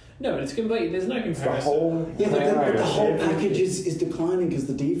 No, but it's completely. There's no comparison. The whole but the whole package is declining because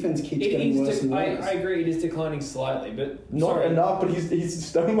the defense keeps getting worse and worse. I agree, it is declining slightly, but not enough. But he's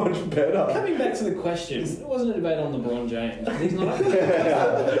so much better. Coming back to the question, it wasn't a debate on LeBron James. He's not.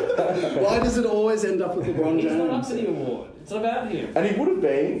 Why does it always end up with LeBron James? He's not up to the award. It's not about him. And he would have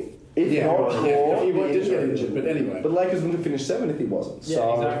been if he didn't get injured. But anyway, but Lakers wouldn't have finished 7th if he wasn't. Yeah,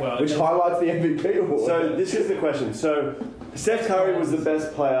 so, exactly. Well, which highlights the MVP award. So this is the question. So Steph Curry was the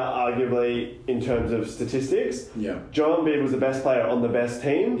best player, arguably, in terms of statistics. Yeah. Joel Embiid was the best player on the best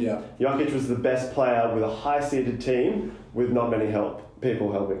team. Yeah. Jokic was the best player with a high-seeded team with not many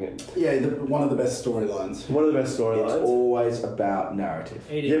people helping him. Yeah, one of the best storylines. One of the best storylines. It's always about narrative.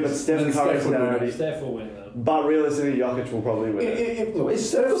 Yeah, but Steph Curry's narrative. Steph will win though. But realistically, Jokic will probably win it. Look,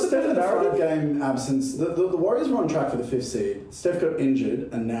 Steph had a 5-game absence. The Warriors were on track for the 5th seed. Steph got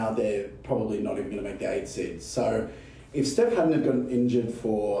injured, and now they're probably not even going to make the 8th seed. So, if Steph hadn't have gotten injured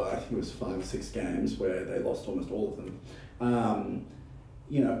for, I think it was 5 or 6 games where they lost almost all of them,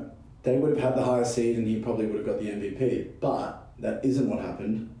 they would have had the higher seed, and he probably would have got the MVP. But that isn't what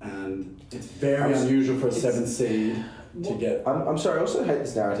happened, and it's very unusual for a 7th seed to get. I'm sorry, I also hate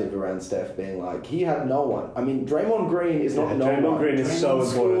this narrative around Steph being like, he had no one. I mean, Draymond Green is not no one. Draymond Green is so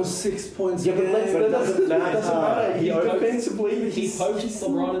important. Scores 6 points. Yeah, but that doesn't matter. He offensively, He poked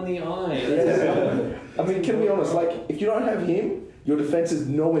LeBron in the eye. Yeah. I mean, can we be honest? Like, if you don't have him, your defense is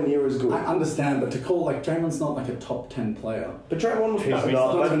nowhere near as good. I understand, but to call Draymond's not like a top 10 player. But Draymond was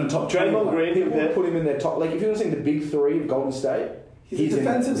not even a top 20 Draymond Green, people would put him in their top. Like, if you're saying the big 3 of Golden State, he's a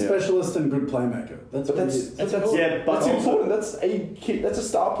defensive specialist and good playmaker. That's important. That's a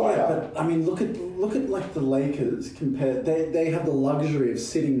star player. Yeah, but I mean, look at like the Lakers compared. They have the luxury of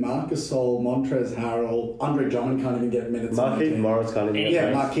sitting Marc Gasol, Montrezl Harrell, Andre Drummond can't even get minutes. Markieff Morris can't even get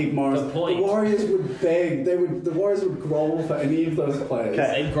minutes. Markieff Morris. The Warriors would beg. The Warriors would grovel for any of those players.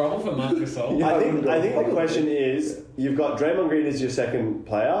 Okay. They'd grovel for Marc Gasol. Yeah, I think the question is, you've got Draymond Green as your second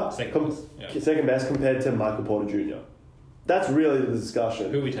player, second best compared to Michael Porter Jr. That's really the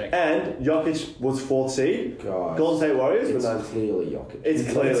discussion. Who we take? And Jokic was 4th seed. Guys, Golden State Warriors. It's clearly Jokic. It's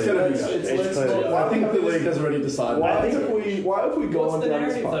clearly. It's going to be. It's clearly. I think the league has already decided. Why have we gone What's the down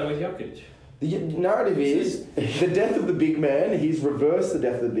this narrative path? though with Jokic? The narrative is the death of the big man. He's reversed the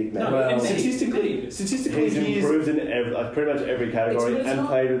death of the big man. No, statistically, he's improved in pretty much every category and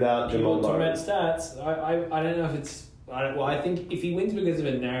played without Jamal Talking Murray. about stats, I don't know if it's. I think if he wins because of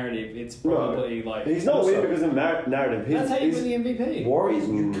a narrative, it's probably like... He's not winning because of narrative. That's how you win the MVP. Warriors,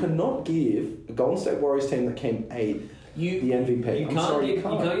 you cannot give a Golden State Warriors team that came 8th the MVP. You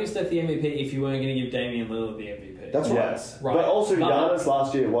can't give Steph the MVP if you weren't going to give Damian Lillard the MVP. That's right. Yes. But also, Giannis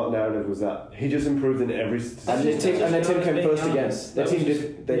last year, what narrative was that? He just improved in every statistic. And their team came first again. Their team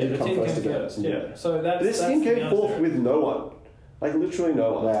did come first again. Yeah. So that's... This team came 4th with no one. Like, literally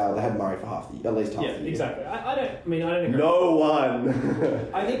no one. Wow, they had Murray for at least half the year. Yeah, exactly. I don't agree. No one.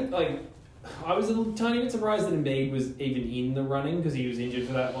 I think, I was a tiny bit surprised that Embiid was even in the running because he was injured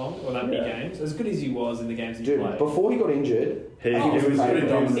for that long, or that many games. As good as he was in the games he played. Before he got injured, he was pretty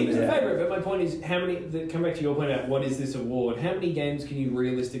dominant. He was the favourite, but my point is, come back to your point about what is this award, how many games can you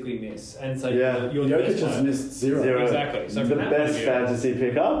realistically miss? And so you're the best Jokic has missed 0. Exactly. So the best fantasy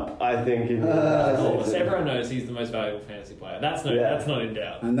pickup, I think. Everyone knows he's the most valuable fantasy player. That's not in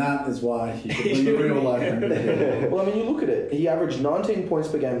doubt. And that is why he should win the real life MVP. Well, I mean, you look at it. He averaged 19 points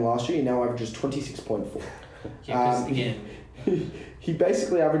per game last year. He now averages 26.4. Again, he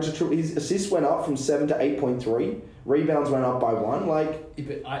basically averaged his assists went up from 7 to 8.3. Rebounds went up by 1.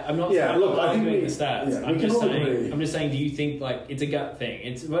 I'm not arguing the stats. I'm just saying. Do you think it's a gut thing?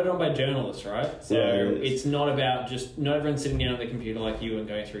 It's voted on by journalists, right? So it's not about not everyone sitting down at the computer like you and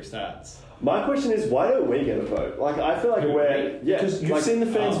going through stats. My question is, why don't we get a vote? I feel like because you've seen the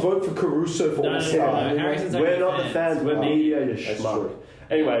fans vote for Caruso for all the stuff. We're not the fans. We're media. You schmuck.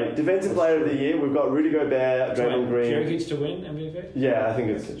 Anyway, defensive player of the year, we've got Rudy Gobert, Draymond Green. Jokic to win MVP? Yeah, I think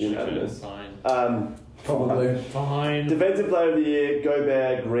it's unanimous. Fine. Probably. Fine. Defensive player of the year,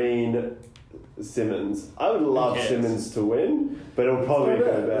 Gobert, Green, Simmons. I would love Simmons to win, but it'll probably be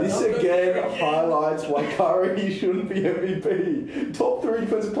Gobert. This again highlights why Curry shouldn't be MVP. Top 3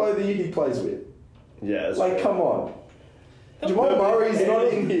 defensive player of the year he plays with. Yeah, come on. Jamal Murray's not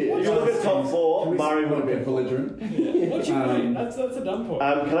in here. If you look at top 4, Murray would have been belligerent. What's your point? That's a dumb point.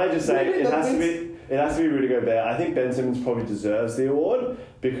 Can I just say, it has to be Rudy Gobert. I think Ben Simmons probably deserves the award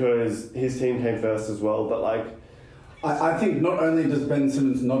because his team came first as well, but I think not only does Ben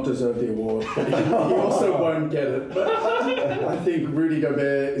Simmons not deserve the award, but he also won't get it. But I think Rudy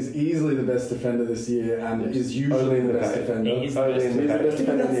Gobert is easily the best defender this year and is usually the best defender. He's the best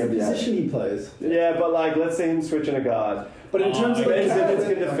defender in the NBA. That's the position he plays. Yeah, but let's see him switch in a guard. But in terms of Ben Simmons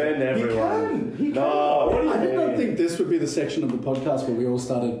can defend everyone. He can. No, I did not think this would be the section of the podcast where we all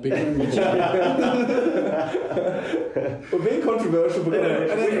started bickering with each other. We're being controversial,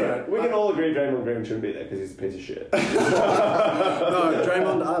 but we can all agree Draymond Green shouldn't be there because he's a piece of shit. No,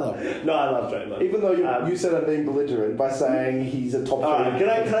 Draymond, I love him. No, I love Draymond. even though you said I'm being belligerent by saying he's a top 3. Alright,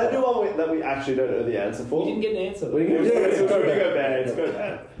 can I do one that we actually don't know the answer for? You didn't get an answer. We can go bad. Let's go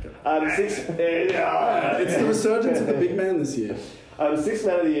bad. It's the resurgence of the big man this year. Sixth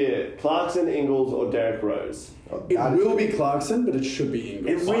man of the year: Clarkson, Ingles, or Derrick Rose. It will be Clarkson, but it should be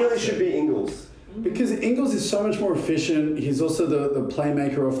Ingles. It really should be Ingles. Because Ingles is so much more efficient. He's also the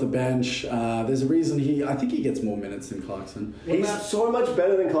playmaker off the bench. There's a reason I think he gets more minutes than Clarkson. He's so much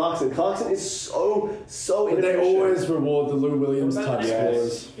better than Clarkson. Clarkson is so But inefficient. they always reward the Lou Williams type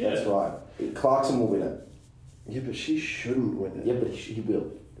scores. Yes, that's right. Clarkson will win it. Yeah, but she shouldn't win it. Yeah, but he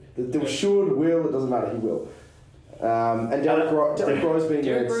will. The should, will, it doesn't matter, he will. And Derrick Rose being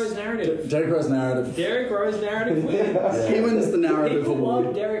Derrick Rose narrative. Derrick Rose narrative. Derrick Rose narrative wins. He wins the narrative People award.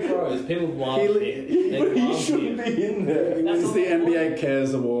 love Derrick Rose. People love him. But he shouldn't be in there. He wins the NBA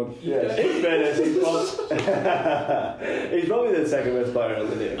Cares Award. Yeah. In fairness, he's probably the second best player on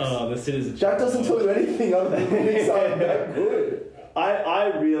the Knicks. Oh, the Citizens. Jack doesn't tell you anything other than he's that good.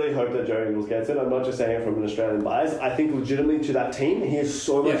 I really hope that Joe Ingles gets it. I'm not just saying it from an Australian bias. I think legitimately to that team, he is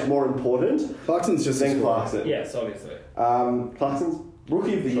so much more important Clarkson's just than Clarkson. Yes, obviously. Clarkson's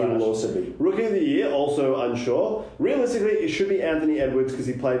Rookie of the year will also be. Rookie of the year, also unsure. Realistically, it should be Anthony Edwards because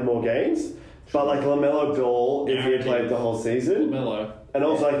he played more games. But like LaMelo Ball, if he had played the whole season. LaMelo. And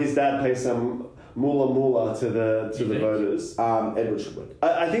also like his dad pays some moolah to the voters. Edwards should win.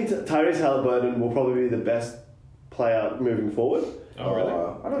 I think Tyrese Halliburton will probably be the best player moving forward. Oh, really?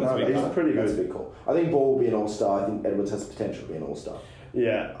 I don't know. He's pretty good. That's a bit cool. I think Ball will be an all-star. I think Edwards has potential to be an all-star.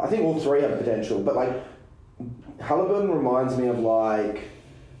 Yeah. I think all three have potential, but like Halliburton reminds me of like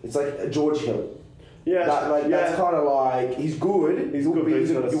it's like George Hill. Yeah. That's kind of like he's good. He's good, but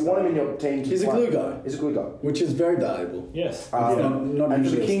he's not a you star. want him in your team. He's a glue guy. He's a glue guy. Which is very valuable. Yes. Not And for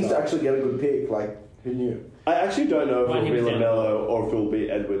usually the a Kings to star. actually get a good pick, like who knew? I actually don't know if Why it'll be he was LaMelo or if it'll be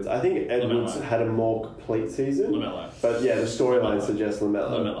Edwards. I think Edwards LaMelo. had a more complete season. LaMelo. But yeah, the storyline LaMelo. suggests LaMelo.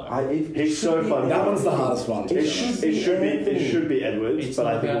 LaMelo. He's so fun. That one's the hardest one. to It be should, honest. it should be Edwards, It's but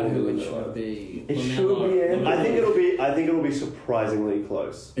I not think about it'll who be it LaMelo. should be. It should be Anthony. I think it'll be surprisingly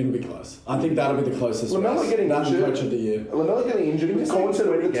close. It'll be close. I think that'll be the closest. LaMelo race. getting That and injured. Coach of the Year. LaMelo getting injured. He We missed commented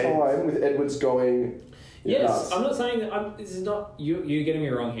like at the 20 time with Edwards going. Yes, nuts. I'm not saying that. This is not you. You're getting me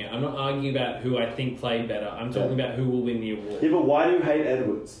wrong here. I'm not arguing about who I think played better. I'm talking about who will win the award. Yeah, but why do you hate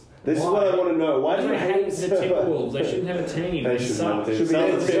Edwards? This is Why? what I want to know. Why do I you hate hate the Timberwolves. They shouldn't have a team. They They shouldn't suck. have a team. Should be Sounds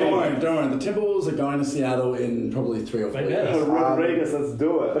Edwards. good. Don't worry. The Timberwolves are going to Seattle in probably 3 or 4 They years. better. Rodriguez, let's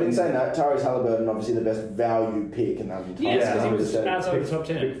do it. But in saying that, Tyrese Halliburton obviously the best value pick in that entire. Yes, because he was 100%. outside the top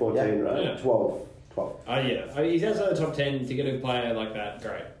 10. Pick 14, right? Yeah. 12. He's outside the top 10 to get a player like that.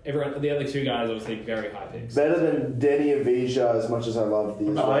 Great. Everyone, the other two guys, obviously, very high picks. Better than Denny Avija, as much as I love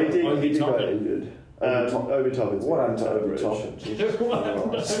the. I think Obi he got Toppin. injured. Obi Toppin's What happened to Obi average. Toppin?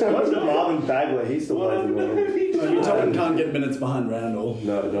 What's with Marvin Bagley? He's still playing in the league. Toppin can't get minutes behind Randall.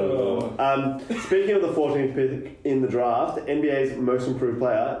 No. Speaking of the 14th pick in the draft, NBA's most improved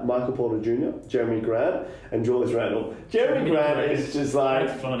player, Michael Porter Jr., Jeremy Grant, and Julius Randle. Jeremy Grant is just like,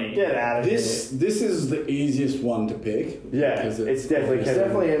 That's funny. get out of This is the easiest one to pick. here. Yeah, because it's definitely It's Kevin.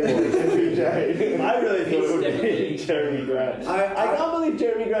 definitely MPJ. I really thought it would It's be definitely- Jeremy Grant. I- I can't believe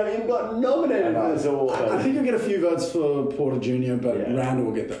Jeremy Grant even got nominated for this award. I think you'll get a few votes for Porter Jr., but Yeah. Randall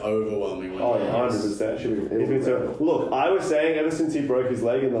will get the overwhelming one. Oh yeah, 100%. He's been so. Look, I was saying ever since he broke his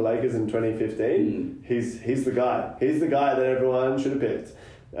leg in the Lakers in 2015, he's the guy. He's the guy that everyone should have picked.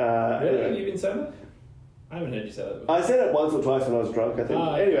 Really? Have Anyway. you been sober? I haven't heard you say that before. I said it once or twice when I was drunk, I think.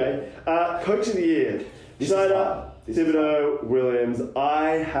 Oh, okay. Anyway, Coach of the Year. This is Schneider, hard. Thibodeau, Williams. I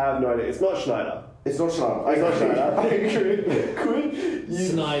have no idea. It's not Schneider. It's not Schneider. It's not Schneider. I agree. Could you?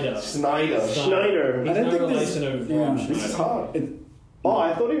 Snyder. Snyder. Schneider. He's I don't no think this- relation of yeah. Rob This is Schneider. hard. Oh,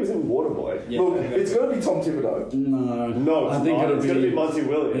 I thought he was in Waterboy. Yeah. Look, it's going to be Tom Thibodeau. No. No, it's I think not. it'll It's be going to be Monty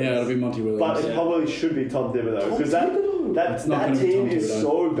Williams. Yeah, it'll be Monty Williams. But it Yeah. probably should be Tom Thibodeau because Thibodeau. that It's not that gonna be team Tom is Thibodeau.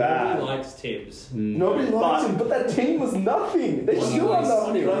 so Nobody bad. likes Tibbs. Nobody likes him, but that team was nothing. They still are Monty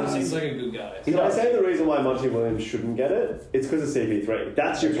nothing. Williams seems like a good guy. Can I say the reason why Monty Williams shouldn't get it? It's because of CP3.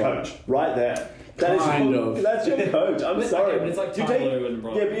 That's your coach right there. That is Kind your, of. That's your coach. I'm But- sorry. okay, but it's like You Ty take- Lue and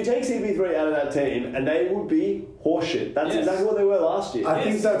Bron. Yeah, but you take CP3 out of that team, and they would be horseshit. That's Yes. exactly what they were last year. I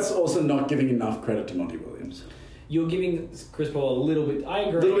think Yes. that's also not giving enough credit to Monty Williams. You're giving Chris Paul a little bit. I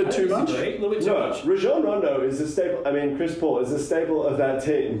agree. Little bit I too much? disagree. A little bit too no, much. Rajon Rondo is a staple. I mean, Chris Paul is a staple of that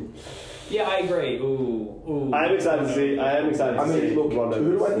team. Yeah, I agree. Ooh. I am excited to see. I mean, look, Rondo.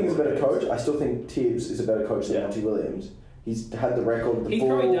 who do I think is a better coach? I still think Tibbs is a better coach than Monty Williams. He's had the record. He's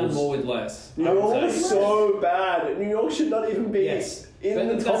probably done more with less. New York is so bad. New York should not even be in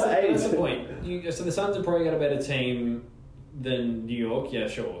the top 8. That's the point. So the Suns have probably got a better team than New York. Yeah,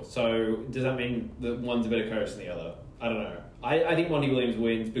 sure. So does that mean that one's a better coach than the other? I don't know. I think Monty Williams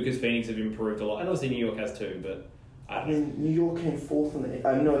wins because Phoenix have improved a lot. And obviously New York has too, but I mean, New York came 4th in the.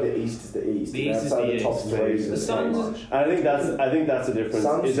 I know the East is the East. The East is the East. Top 3. The Suns. I think that's the difference.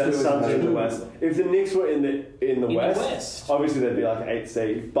 Is that Suns are in the West? If the Knicks were in the West, obviously they'd be like 8th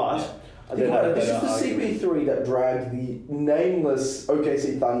seed. But this is the CP3 that dragged the nameless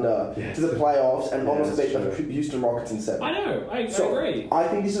OKC Thunder to the playoffs and almost beat the Houston Rockets in 7. I know. I agree. I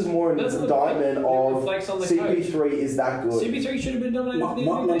think this is more an indictment of CP3 is that good. CP3 should have been dominated for the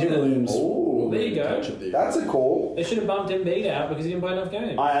Monty Williams. There you go. That's a call. They should have bumped Embiid out because he didn't play enough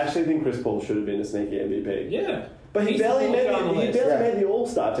games. I actually think Chris Paul should have been a sneaky MVP. Yeah. But he barely made the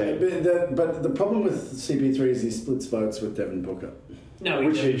All-Star team. But the problem with CP3 is he splits votes with Devin Booker. No,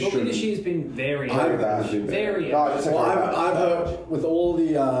 Booker this year's been very bad. I've heard with all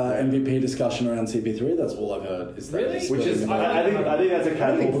the MVP discussion around CP3, that's all I've heard. Is that really? Which is, I think that's a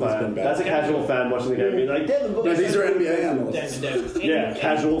casual fan. That's a casual fan watching the game being like, Devin Booker. No, these are NBA analysts.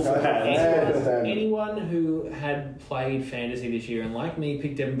 Casual fans. Anyone who had played fantasy this year and like me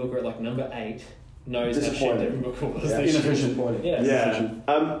picked Devin Booker at like number 8 knows how shit Devin Booker was. Inefficient.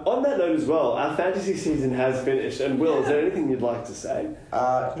 On that note as well, our fantasy season has finished. And Will, is there anything you'd like to say?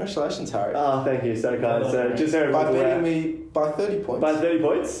 Congratulations, Harry. Oh, thank you. So kind. So just so by beating me by 30 points. By 30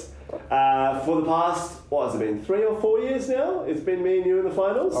 points. For the past, what has it been, 3 or 4 years now? It's been me and you in the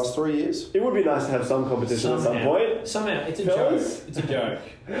finals. Last 3 years. It would be nice to have some competition at some point. Somehow, it's a joke. It's a joke.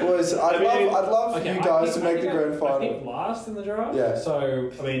 Boys, I'd love you guys to make the grand final. I picked last in the draft. Yeah.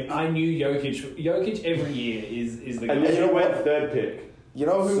 So I mean, I knew Jokic. Jokic every year is the guy. And you went 3rd pick. You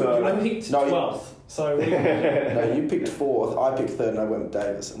know who? I picked 12th. So no, you picked 4th. I picked 3rd, and I went with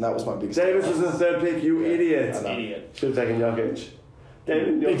Davis, and that was my biggest. Davis was the 3rd pick. You idiot! Should have taken Jokic.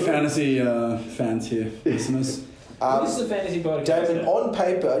 Big fantasy fans here, listeners. This is a fantasy podcast. David, on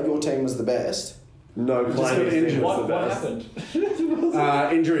paper, your team was the best. No, what happened?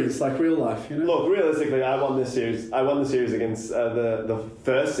 Injuries, like real life. You know? Look, realistically, I won this series. I won the series against the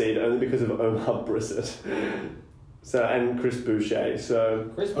 1st seed only because of Omar Brissett. So and Chris Boucher.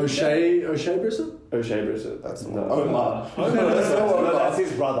 So O'Shea Brissett? O'Shea Brissett. That's no Omar. No, that's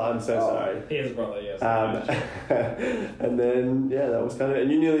his brother. I'm so sorry. He is a brother, yes. And then that was kind of,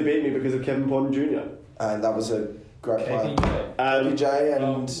 and you nearly beat me because of Kevin Porter Jr. And that was a great play. KPJ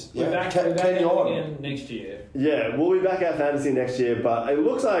and Kenny again next year. Yeah, we'll be back at fantasy next year, but it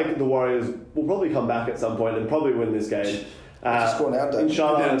looks like the Warriors will probably come back at some point and probably win this game. Score now, Dave.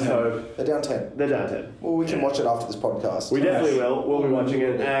 Inshallah, let's hope. They're down 10. They're down 10. Well, we can watch it after this podcast. We definitely will. We'll be watching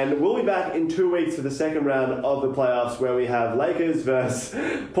it. And we'll be back in 2 weeks for the second round of the playoffs where we have Lakers versus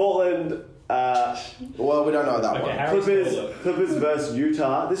Portland. Well, we don't know that one. Clippers versus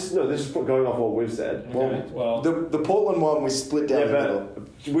Utah. This is going off what we've said. Okay, well, the Portland one we split down the middle.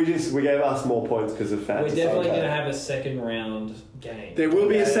 We gave us more points because of fantasy. We're definitely going to have a second round game. There will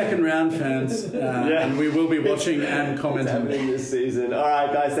be a second round, fans, and we will be watching and commenting. It's happening this season. All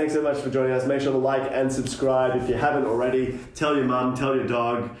right, guys, thanks so much for joining us. Make sure to like and subscribe if you haven't already. Tell your mum, tell your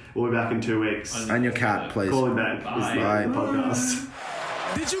dog. We'll be back in 2 weeks. And your cat, please. Call him back. Bye. Podcast.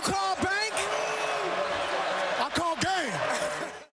 Did you call back?